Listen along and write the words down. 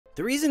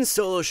The reason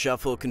solo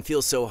shuffle can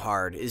feel so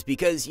hard is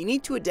because you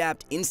need to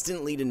adapt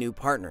instantly to new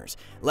partners,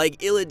 like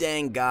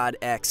Illidan God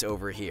X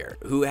over here,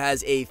 who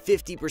has a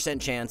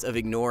 50% chance of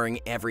ignoring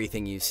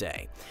everything you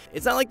say.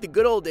 It's not like the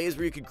good old days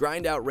where you could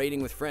grind out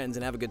raiding with friends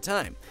and have a good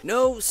time.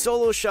 No,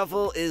 solo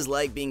shuffle is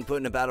like being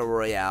put in a battle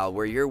royale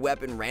where your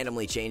weapon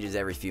randomly changes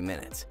every few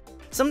minutes.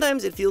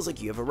 Sometimes it feels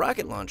like you have a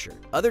rocket launcher,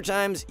 other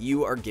times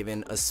you are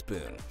given a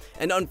spoon.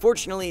 And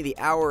unfortunately, the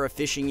hour of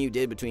fishing you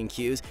did between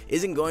queues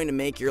isn't going to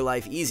make your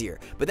life easier,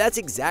 but that's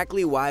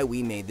exactly why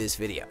we made this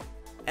video.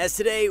 As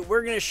today,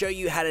 we're going to show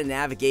you how to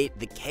navigate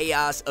the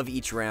chaos of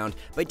each round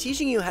by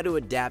teaching you how to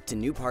adapt to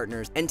new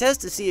partners and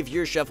test to see if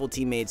your shuffle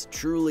teammates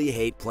truly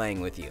hate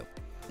playing with you.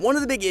 One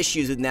of the big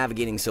issues with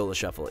navigating solo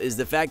shuffle is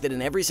the fact that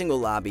in every single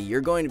lobby, you're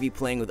going to be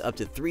playing with up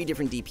to 3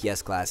 different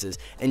DPS classes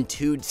and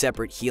 2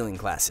 separate healing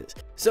classes.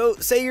 So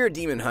say you're a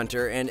demon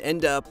hunter and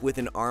end up with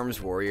an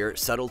arms warrior,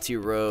 subtlety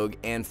rogue,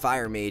 and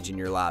fire mage in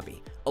your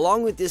lobby,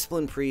 along with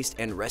discipline priest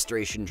and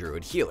restoration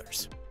druid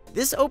healers.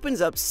 This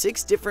opens up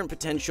 6 different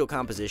potential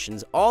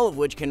compositions, all of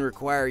which can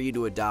require you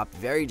to adopt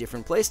very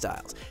different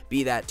playstyles,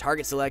 be that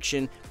target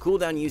selection,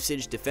 cooldown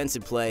usage,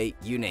 defensive play,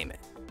 you name it.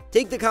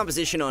 Take the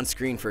composition on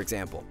screen for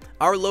example.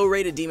 Our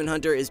low-rated Demon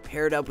Hunter is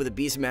paired up with a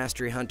Beast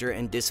Mastery Hunter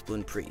and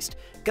Discipline Priest,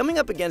 coming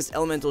up against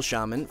Elemental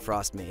Shaman,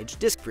 Frost Mage,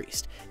 Disc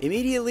Priest.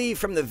 Immediately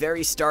from the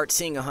very start,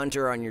 seeing a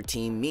Hunter on your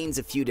team means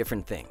a few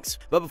different things.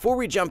 But before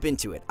we jump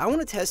into it, I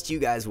want to test you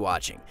guys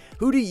watching.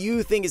 Who do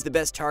you think is the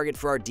best target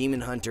for our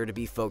Demon Hunter to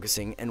be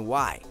focusing and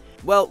why?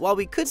 Well, while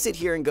we could sit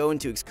here and go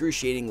into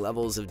excruciating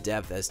levels of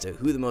depth as to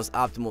who the most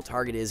optimal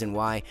target is and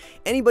why,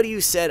 anybody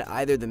who said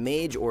either the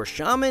mage or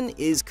shaman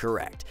is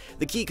correct.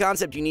 The key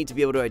concept you need to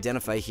be able to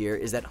identify here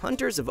is that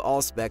hunters of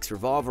all specs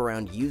revolve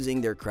around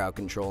using their crowd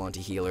control onto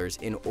healers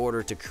in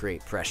order to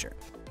create pressure.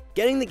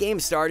 Getting the game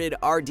started,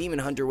 our Demon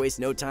Hunter wastes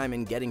no time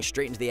in getting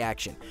straight into the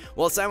action,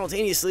 while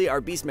simultaneously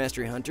our Beast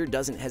Mastery Hunter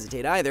doesn't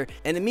hesitate either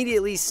and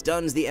immediately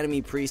stuns the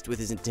enemy priest with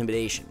his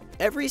intimidation.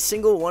 Every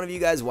single one of you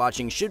guys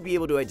watching should be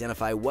able to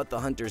identify what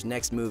the hunter's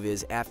next move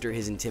is after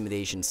his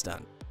intimidation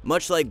stun.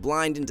 Much like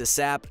Blind into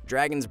Sap,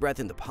 Dragon's Breath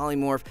into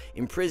Polymorph,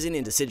 Imprison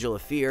into Sigil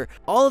of Fear,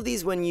 all of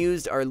these when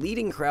used are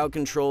leading crowd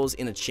controls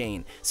in a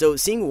chain, so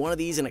seeing one of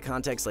these in a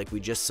context like we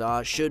just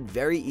saw should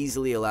very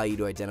easily allow you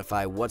to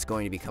identify what's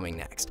going to be coming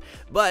next.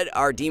 But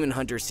our Demon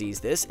Hunter sees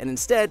this and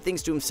instead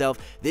thinks to himself,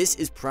 this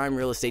is prime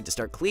real estate to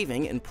start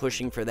cleaving and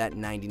pushing for that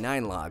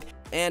 99 log,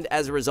 and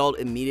as a result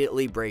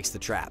immediately breaks the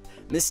trap.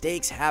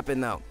 Mistakes happen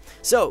though.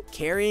 So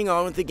carrying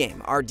on with the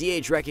game, our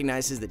DH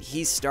recognizes that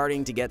he's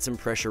starting to get some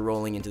pressure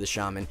rolling into the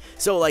shaman,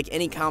 so like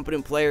any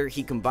competent player,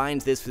 he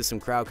combines this with some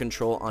crowd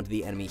control onto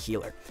the enemy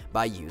healer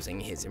by using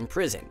his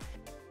Imprison.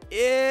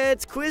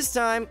 It's quiz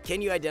time!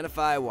 Can you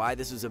identify why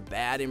this was a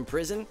bad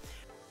Imprison?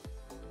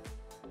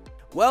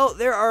 Well,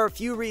 there are a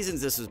few reasons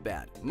this was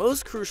bad,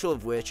 most crucial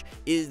of which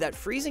is that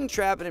Freezing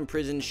Trap and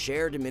Imprison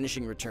share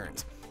diminishing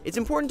returns. It's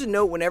important to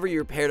note whenever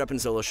you're paired up in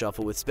solo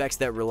shuffle with specs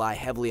that rely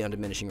heavily on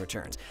diminishing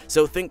returns.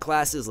 So think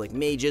classes like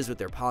mages with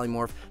their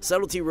polymorph,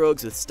 subtlety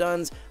rogues with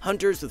stuns,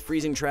 hunters with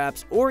freezing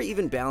traps, or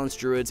even balanced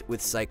druids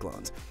with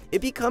cyclones. It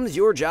becomes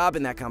your job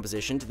in that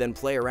composition to then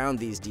play around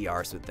these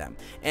DRs with them.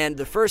 And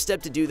the first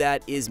step to do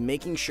that is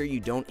making sure you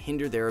don't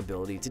hinder their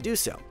ability to do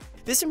so.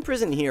 This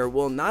Imprison here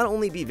will not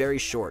only be very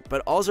short,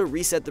 but also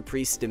reset the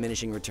priest's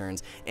diminishing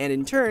returns, and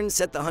in turn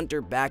set the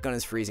hunter back on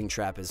his freezing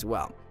trap as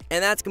well.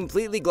 And that's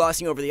completely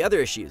glossing over the other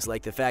issues,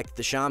 like the fact that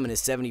the shaman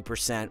is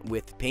 70%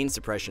 with pain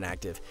suppression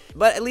active.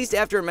 But at least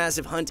after a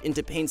massive hunt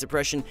into pain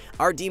suppression,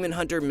 our Demon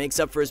Hunter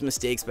makes up for his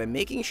mistakes by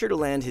making sure to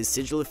land his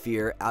Sigil of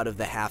Fear out of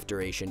the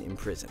half-duration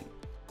Imprison.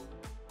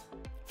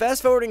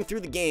 Fast forwarding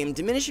through the game,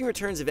 diminishing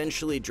returns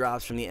eventually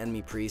drops from the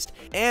enemy priest,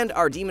 and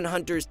our Demon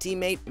Hunter's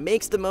teammate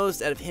makes the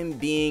most out of him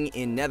being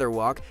in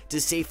Netherwalk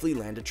to safely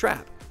land a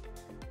trap,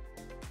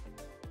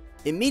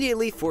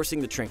 immediately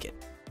forcing the trinket.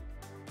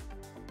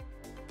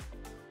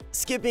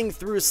 Skipping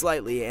through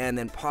slightly and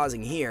then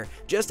pausing here,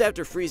 just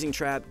after freezing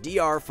trap,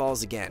 DR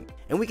falls again.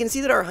 And we can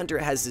see that our hunter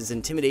has his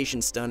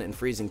intimidation stun and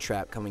freezing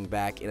trap coming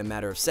back in a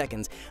matter of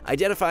seconds,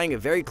 identifying a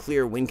very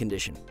clear win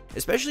condition.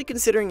 Especially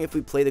considering if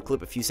we play the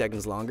clip a few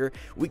seconds longer,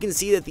 we can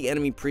see that the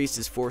enemy priest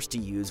is forced to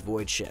use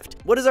Void Shift.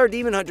 What does our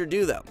Demon Hunter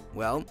do though?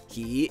 Well,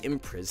 he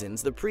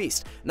imprisons the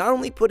priest, not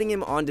only putting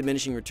him on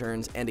diminishing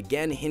returns and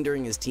again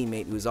hindering his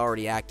teammate who's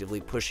already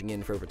actively pushing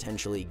in for a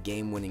potentially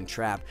game-winning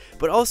trap,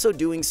 but also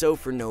doing so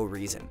for no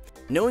reason.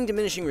 Knowing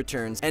diminishing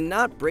returns and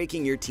not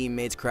breaking your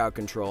teammate's crowd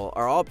control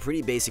are all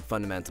pretty basic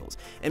fundamentals,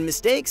 and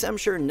mistakes I'm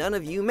sure none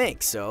of you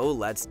make, so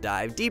let's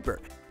dive deeper.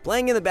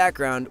 Playing in the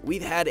background,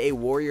 we've had a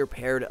warrior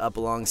paired up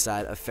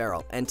alongside a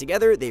feral, and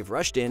together they've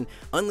rushed in,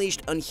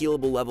 unleashed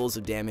unhealable levels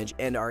of damage,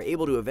 and are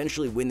able to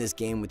eventually win this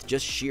game with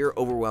just sheer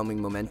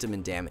overwhelming momentum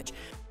and damage.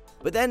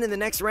 But then in the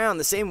next round,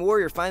 the same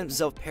warrior finds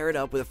himself paired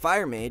up with a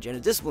fire mage and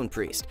a discipline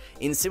priest.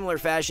 In similar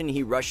fashion,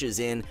 he rushes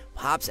in,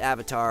 pops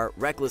Avatar,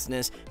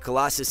 Recklessness,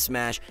 Colossus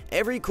Smash,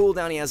 every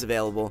cooldown he has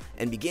available,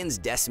 and begins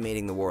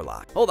decimating the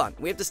warlock. Hold on,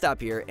 we have to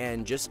stop here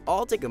and just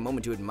all take a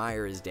moment to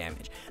admire his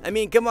damage. I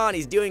mean, come on,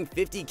 he's doing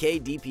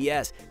 50k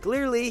DPS.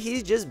 Clearly,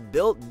 he's just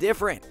built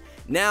different.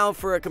 Now,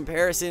 for a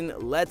comparison,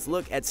 let's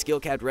look at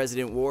skill-capped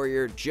resident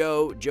warrior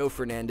Joe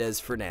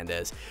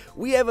Fernandez.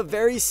 We have a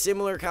very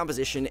similar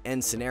composition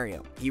and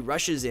scenario. He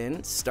rushes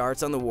in,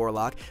 starts on the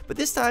warlock, but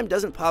this time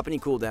doesn't pop any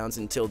cooldowns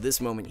until this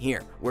moment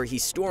here, where he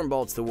storm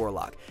bolts the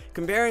warlock.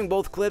 Comparing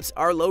both clips,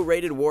 our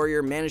low-rated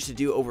warrior managed to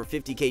do over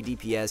 50k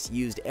DPS,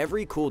 used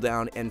every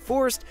cooldown, and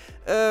forced,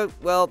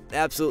 well,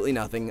 absolutely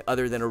nothing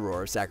other than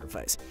Aurora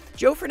Sacrifice.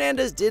 Joe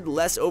Fernandez did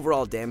less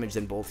overall damage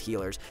than both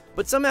healers,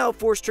 but somehow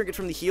forced Trinket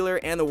from the healer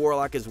and the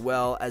warlock as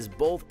well as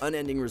both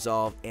Unending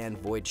Resolve and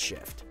Void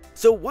Shift.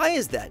 So why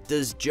is that?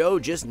 Does Joe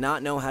just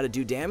not know how to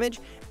do damage?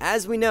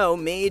 As we know,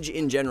 Mage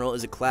in general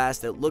is a class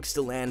that looks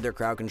to land their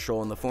crowd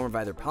control in the form of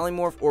either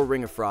Polymorph or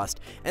Ring of Frost,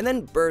 and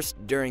then burst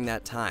during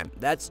that time.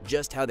 That's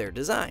just how they're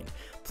designed.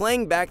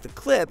 Playing back the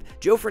clip,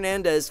 Joe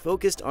Fernandez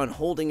focused on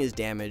holding his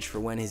damage for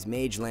when his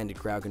Mage landed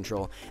crowd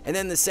control, and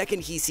then the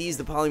second he sees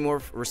the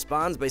Polymorph,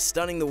 responds by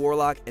stunning the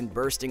Warlock and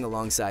bursting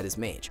alongside his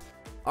Mage.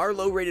 Our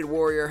low-rated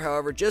warrior,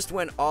 however, just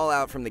went all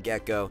out from the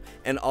get-go,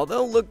 and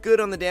although looked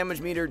good on the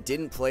damage meter,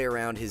 didn't play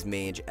around his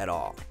mage at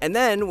all. And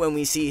then, when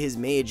we see his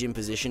mage in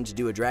position to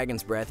do a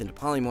Dragon's Breath into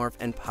Polymorph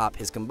and pop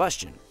his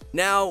Combustion.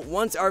 Now,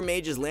 once our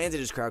mage has landed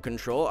his crowd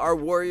control, our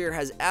warrior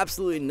has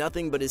absolutely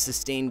nothing but his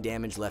sustained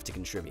damage left to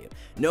contribute.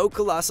 No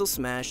Colossal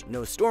Smash,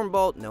 no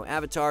Stormbolt, no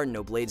Avatar,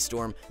 no Blade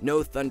Storm,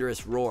 no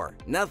Thunderous Roar,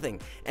 nothing.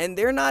 And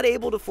they're not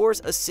able to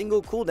force a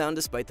single cooldown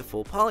despite the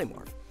full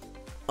Polymorph.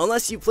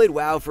 Unless you played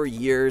WoW for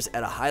years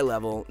at a high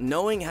level,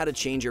 knowing how to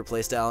change your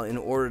playstyle in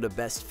order to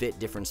best fit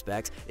different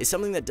specs is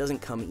something that doesn't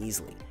come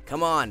easily.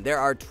 Come on, there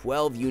are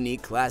 12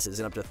 unique classes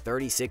and up to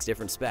 36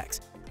 different specs.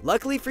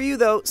 Luckily for you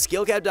though,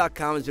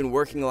 skillcap.com has been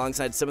working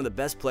alongside some of the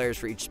best players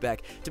for each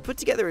spec to put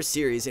together a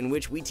series in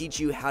which we teach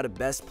you how to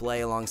best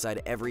play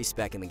alongside every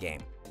spec in the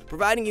game,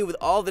 providing you with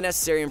all the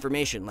necessary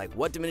information like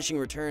what diminishing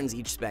returns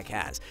each spec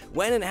has,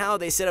 when and how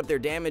they set up their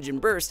damage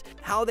and burst,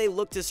 how they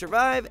look to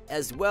survive,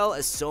 as well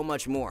as so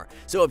much more.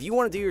 So if you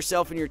want to do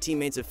yourself and your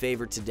teammates a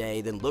favor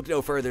today, then look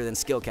no further than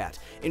Skillcapped.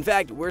 In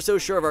fact, we're so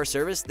sure of our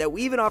service that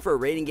we even offer a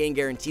rating gain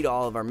guarantee to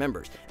all of our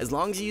members. As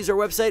long as you use our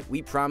website,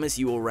 we promise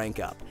you will rank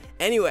up.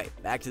 Anyway,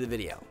 back to the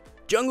video.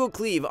 Jungle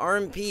Cleave,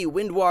 RMP,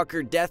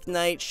 Windwalker, Death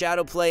Knight,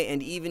 Shadowplay,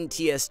 and even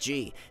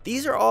TSG.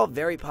 These are all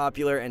very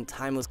popular and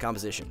timeless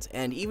compositions,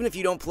 and even if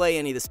you don't play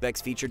any of the specs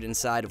featured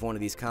inside of one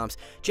of these comps,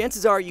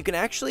 chances are you can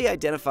actually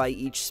identify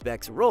each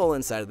spec's role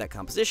inside of that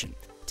composition.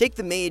 Take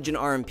the Mage and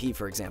RMP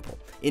for example.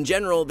 In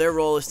general, their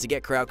role is to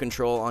get crowd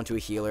control onto a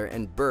healer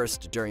and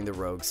burst during the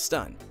rogue's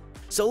stun.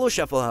 Solo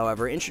Shuffle,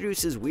 however,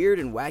 introduces weird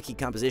and wacky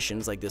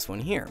compositions like this one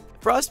here.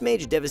 Frost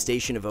Mage,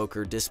 Devastation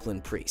Evoker,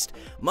 Discipline Priest.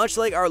 Much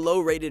like our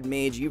low-rated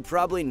mage, you've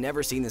probably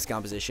never seen this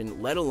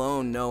composition, let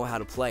alone know how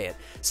to play it.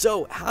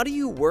 So how do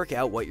you work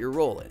out what your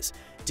role is?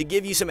 To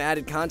give you some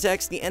added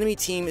context, the enemy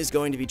team is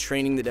going to be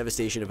training the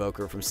Devastation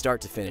Evoker from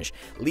start to finish,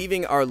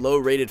 leaving our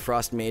low-rated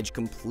Frost Mage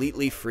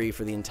completely free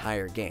for the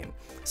entire game.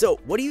 So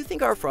what do you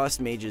think our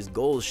Frost Mage's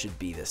goals should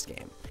be this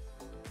game?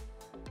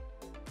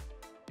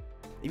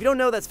 If you don't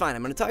know, that's fine.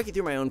 I'm going to talk you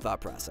through my own thought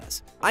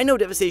process. I know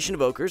Devastation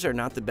Evokers are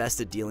not the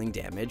best at dealing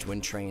damage when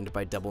trained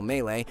by double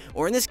melee,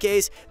 or in this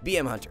case,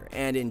 BM Hunter,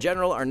 and in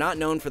general are not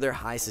known for their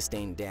high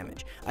sustained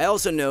damage. I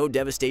also know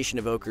Devastation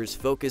Evokers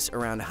focus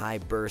around high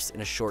bursts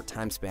in a short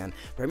time span,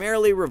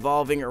 primarily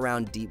revolving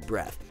around Deep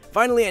Breath.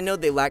 Finally, I know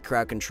they lack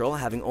crowd control,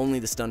 having only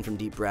the stun from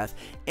Deep Breath,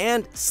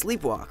 and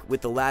Sleepwalk,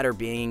 with the latter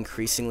being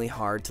increasingly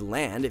hard to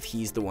land if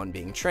he's the one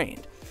being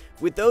trained.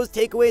 With those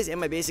takeaways and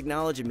my basic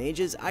knowledge of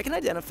mages, I can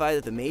identify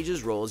that the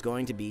mage's role is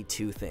going to be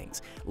two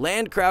things.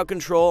 Land crowd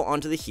control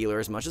onto the healer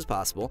as much as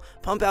possible,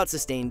 pump out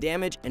sustained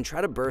damage, and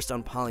try to burst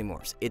on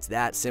polymorphs. It's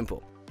that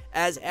simple.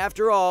 As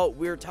after all,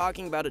 we're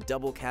talking about a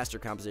double caster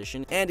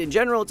composition, and in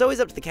general, it's always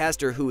up to the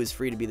caster who is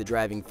free to be the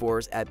driving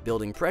force at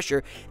building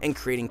pressure and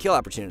creating kill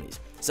opportunities,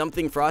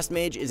 something Frost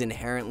Mage is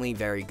inherently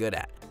very good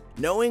at.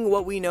 Knowing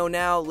what we know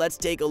now, let's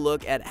take a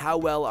look at how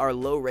well our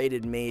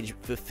low-rated mage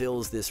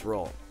fulfills this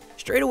role.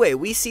 Straight away,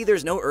 we see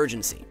there's no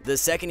urgency. The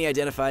second he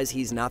identifies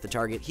he's not the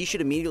target, he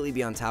should immediately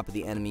be on top of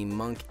the enemy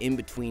monk in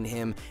between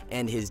him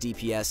and his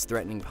DPS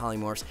threatening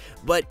polymorphs,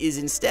 but is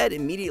instead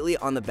immediately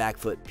on the back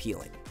foot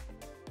peeling.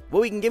 What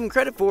we can give him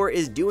credit for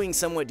is doing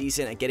somewhat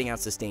decent at getting out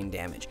sustained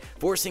damage,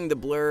 forcing the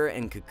blur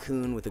and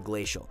cocoon with a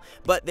glacial,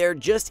 but there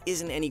just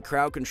isn't any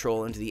crowd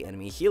control into the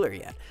enemy healer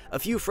yet. A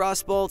few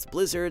frost bolts,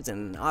 blizzards,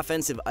 and an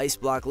offensive ice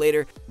block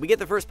later, we get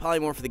the first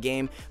polymorph of the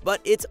game, but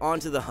it's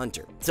onto the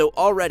hunter. So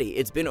already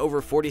it's been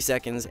over 40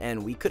 seconds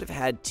and we could have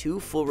had 2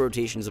 full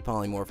rotations of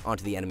polymorph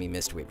onto the enemy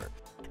Mistweaver.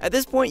 At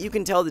this point, you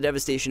can tell the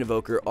Devastation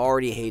Evoker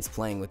already hates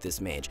playing with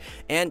this mage,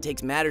 and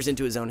takes matters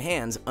into his own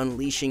hands,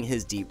 unleashing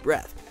his Deep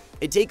Breath.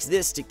 It takes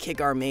this to kick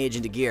our mage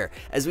into gear,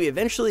 as we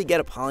eventually get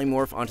a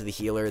polymorph onto the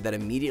healer that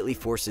immediately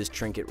forces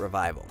Trinket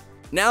Revival.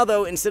 Now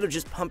though, instead of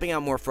just pumping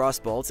out more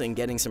Frostbolts and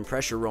getting some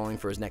pressure rolling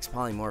for his next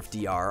polymorph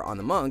DR on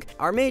the monk,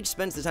 our mage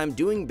spends the time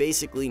doing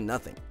basically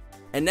nothing.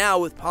 And now,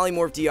 with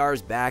Polymorph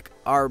DRs back,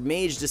 our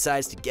mage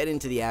decides to get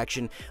into the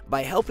action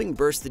by helping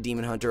burst the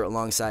Demon Hunter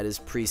alongside his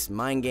Priest's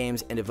Mind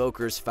Games and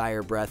Evoker's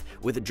Fire Breath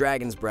with a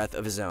Dragon's Breath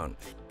of his own.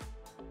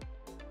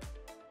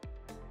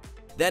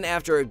 Then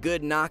after a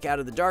good knock out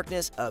of the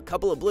darkness, a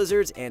couple of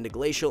blizzards, and a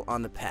glacial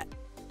on the pet.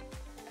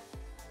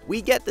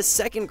 We get the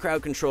second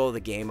crowd control of the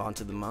game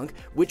onto the monk,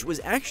 which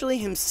was actually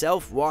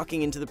himself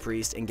walking into the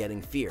priest and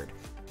getting feared,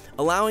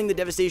 allowing the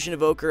Devastation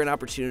Evoker an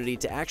opportunity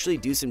to actually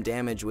do some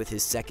damage with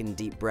his second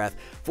Deep Breath,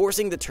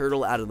 forcing the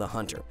turtle out of the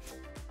hunter.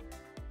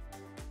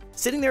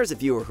 Sitting there as a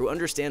viewer who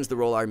understands the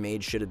role our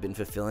mage should have been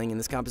fulfilling in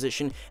this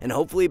composition, and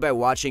hopefully by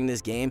watching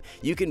this game,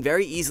 you can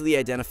very easily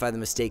identify the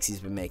mistakes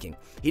he's been making.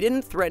 He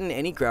didn't threaten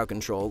any crowd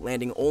control,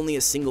 landing only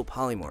a single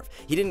polymorph.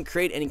 He didn't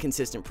create any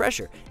consistent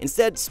pressure,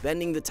 instead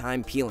spending the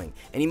time peeling,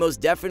 and he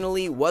most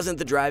definitely wasn't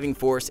the driving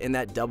force in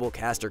that double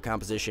caster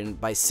composition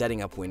by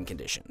setting up win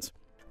conditions.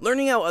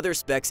 Learning how other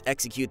specs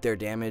execute their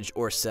damage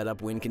or set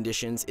up win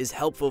conditions is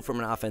helpful from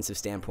an offensive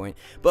standpoint,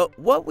 but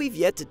what we've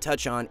yet to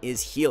touch on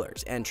is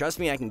healers, and trust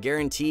me, I can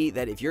guarantee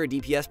that if you're a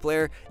DPS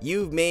player,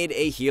 you've made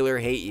a healer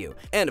hate you.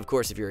 And of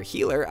course, if you're a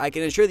healer, I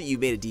can ensure that you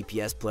made a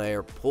DPS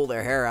player pull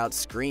their hair out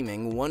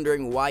screaming,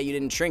 wondering why you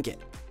didn't trinket.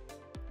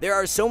 There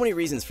are so many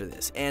reasons for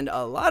this, and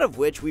a lot of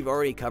which we've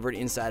already covered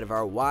inside of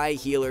our Why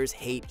Healers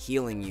Hate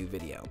Healing You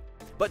video.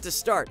 But to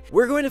start,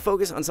 we're going to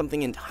focus on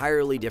something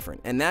entirely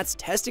different, and that's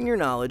testing your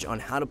knowledge on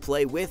how to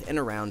play with and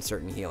around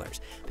certain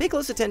healers. Pay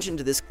close attention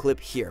to this clip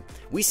here.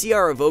 We see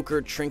our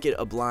Evoker trinket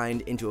a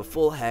blind into a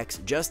full hex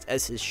just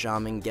as his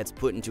Shaman gets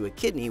put into a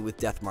kidney with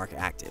Deathmark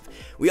active.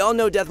 We all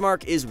know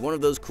Deathmark is one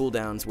of those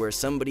cooldowns where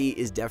somebody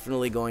is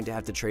definitely going to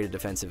have to trade a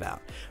defensive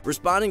out.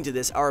 Responding to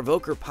this, our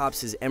Evoker pops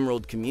his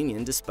Emerald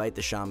Communion despite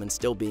the Shaman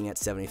still being at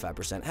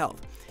 75% health.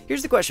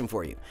 Here's the question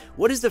for you.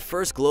 What is the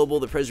first global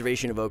the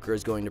Preservation Evoker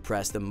is going to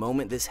press the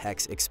moment this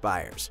hex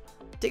expires?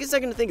 Take a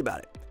second to think about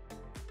it.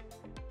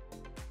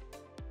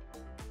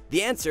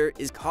 The answer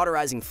is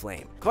Cauterizing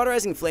Flame.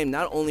 Cauterizing Flame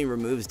not only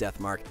removes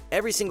Deathmark,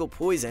 every single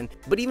poison,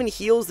 but even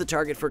heals the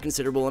target for a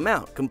considerable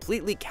amount,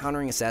 completely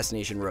countering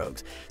Assassination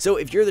Rogues. So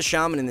if you're the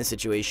Shaman in this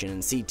situation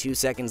and see 2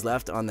 seconds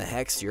left on the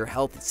hex, your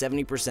health at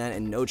 70%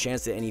 and no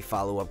chance at any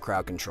follow-up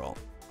crowd control.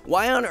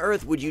 Why on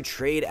earth would you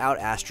trade out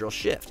Astral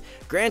Shift?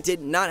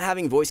 Granted, not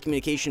having voice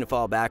communication to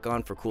fall back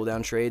on for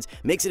cooldown trades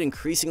makes it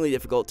increasingly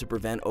difficult to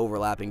prevent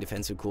overlapping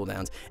defensive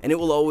cooldowns, and it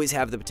will always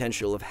have the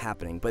potential of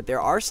happening, but there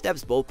are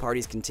steps both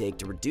parties can take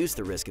to reduce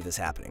the risk of this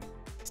happening.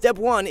 Step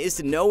 1 is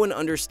to know and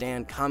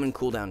understand common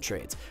cooldown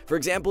trades. For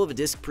example, if a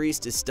Disc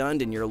Priest is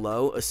stunned and you're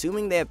low,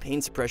 assuming they have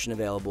pain suppression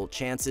available,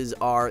 chances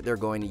are they're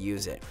going to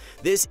use it.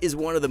 This is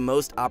one of the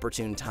most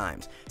opportune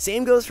times.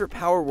 Same goes for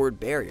Power Word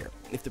Barrier.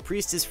 If the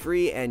Priest is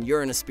free and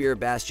you're in a Spear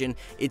Bastion,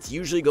 it's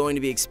usually going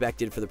to be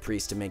expected for the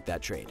Priest to make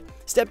that trade.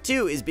 Step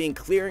 2 is being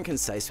clear and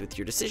concise with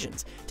your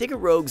decisions. Take a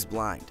Rogue's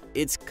Blind.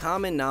 It's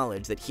common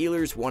knowledge that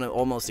healers want to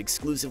almost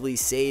exclusively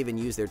save and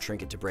use their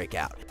trinket to break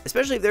out,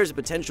 especially if there's a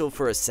potential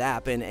for a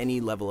sap and any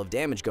level of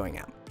damage going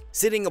out.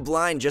 Sitting a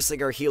blind just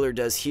like our healer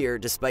does here,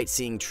 despite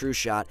seeing True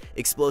Shot,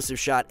 Explosive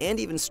Shot, and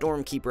even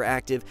Stormkeeper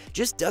active,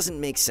 just doesn't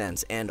make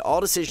sense, and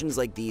all decisions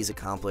like these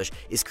accomplish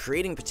is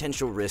creating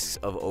potential risks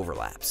of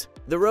overlaps.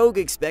 The rogue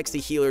expects the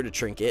healer to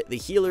trinket, the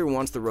healer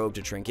wants the rogue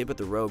to trinket, but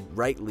the rogue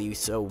rightly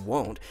so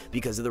won't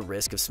because of the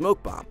risk of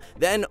Smoke Bomb.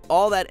 Then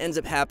all that ends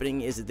up happening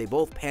is that they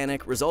both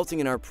panic, resulting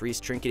in our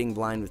priest trinketing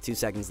blind with 2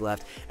 seconds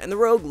left, and the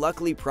rogue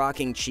luckily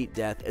proccing Cheat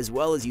Death as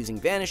well as using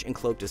Vanish and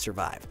Cloak to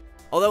survive.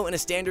 Although in a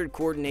standard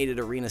coordinated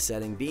arena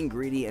setting, being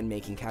greedy and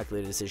making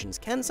calculated decisions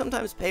can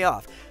sometimes pay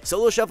off,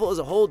 Solo Shuffle is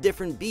a whole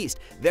different beast,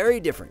 very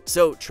different,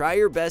 so try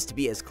your best to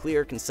be as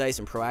clear, concise,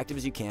 and proactive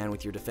as you can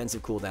with your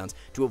defensive cooldowns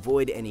to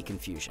avoid any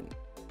confusion.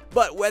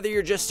 But whether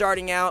you're just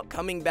starting out,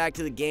 coming back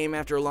to the game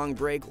after a long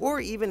break, or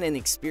even an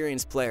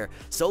experienced player,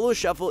 Solo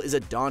Shuffle is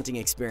a daunting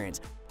experience.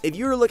 If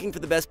you're looking for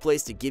the best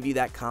place to give you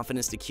that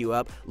confidence to queue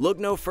up, look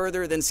no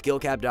further than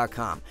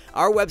skillcap.com.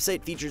 Our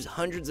website features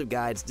hundreds of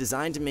guides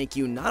designed to make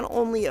you not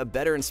only a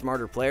better and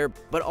smarter player,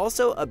 but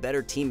also a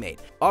better teammate,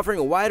 offering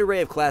a wide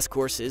array of class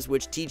courses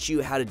which teach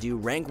you how to do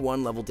rank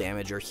 1 level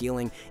damage or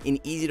healing in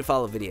easy to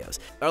follow videos.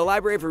 Our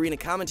library of arena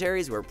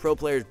commentaries where pro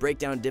players break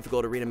down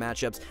difficult arena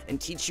matchups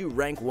and teach you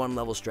rank 1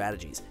 level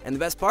strategies. And the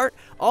best part?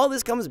 All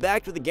this comes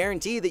backed with a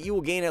guarantee that you will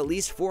gain at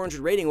least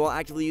 400 rating while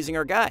actively using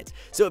our guides.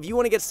 So if you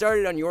want to get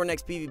started on your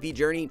next PvP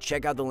journey,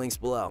 check out the links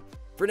below.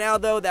 For now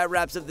though, that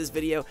wraps up this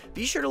video.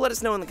 Be sure to let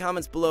us know in the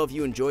comments below if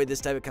you enjoyed this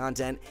type of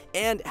content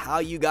and how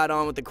you got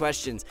on with the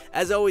questions.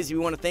 As always, we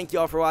want to thank you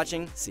all for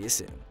watching. See you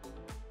soon.